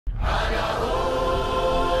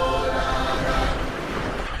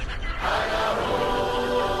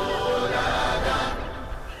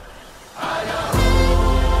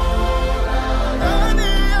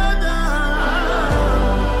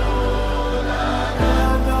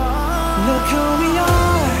Look who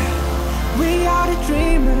we are the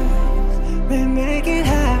dreamers, we make it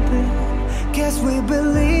happen, guess we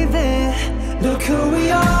believe it. Look who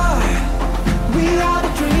we are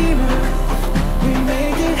the dreamers, we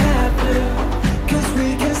make it happen, cause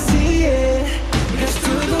we can see it. It's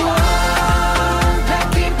to the one that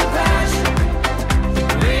keep the passion,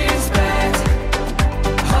 respect,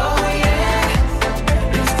 oh yeah.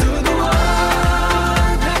 It's to the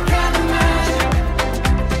one that can imagine,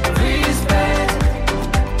 respect,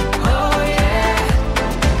 oh yeah.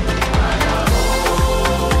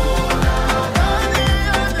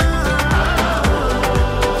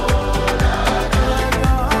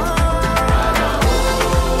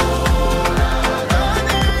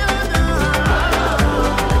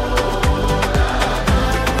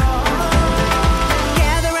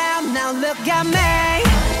 Gather round now, look at me.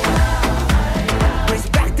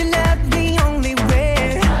 Respect and love the only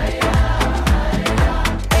way.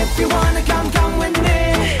 If you wanna come with me.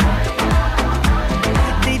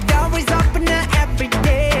 The door is open every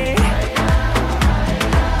day.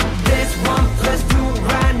 This 1+2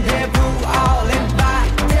 rendezvous, all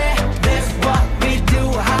invited. This what we do,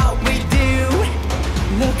 how we do.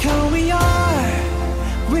 Look who we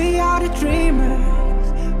are the dreamers,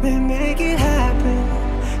 we make it happen,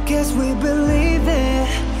 guess we believe it.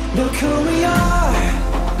 Look who we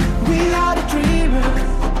are the dreamers,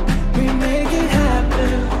 we make it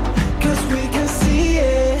happen, cause we can see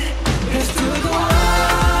it. It's to the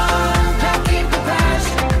one that keep the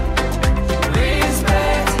passion,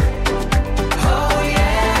 respect, oh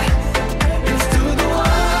yeah. It's to the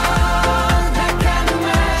one that can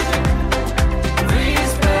imagine,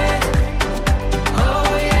 respect,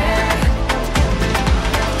 oh yeah.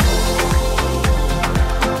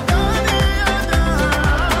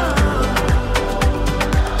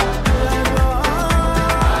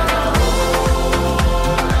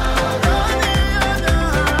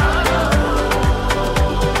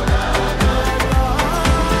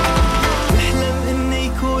 نحلم إنه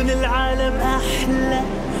يكون العالم أحلى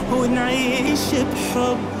ونعيش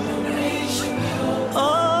بحب،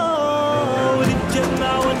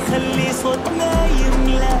 ونتجمع ونخلي صوتنا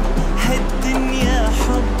يملى هالدنيا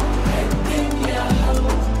حب،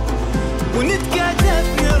 ونتكاتف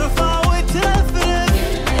نرفع وتفرق،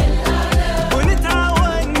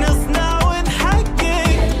 ونتعاون نصنع ونحقق،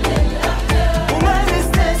 وما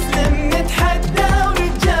نستسلم نتحدى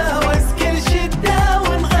ونتجاوز كل شدة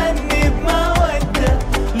ونغني بمودة.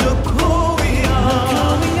 Look who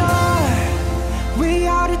we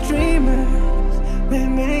are the dreamers, we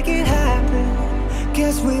make it happen,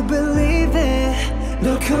 guess we believe it.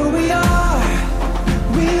 Look who we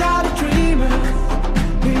are the dreamers.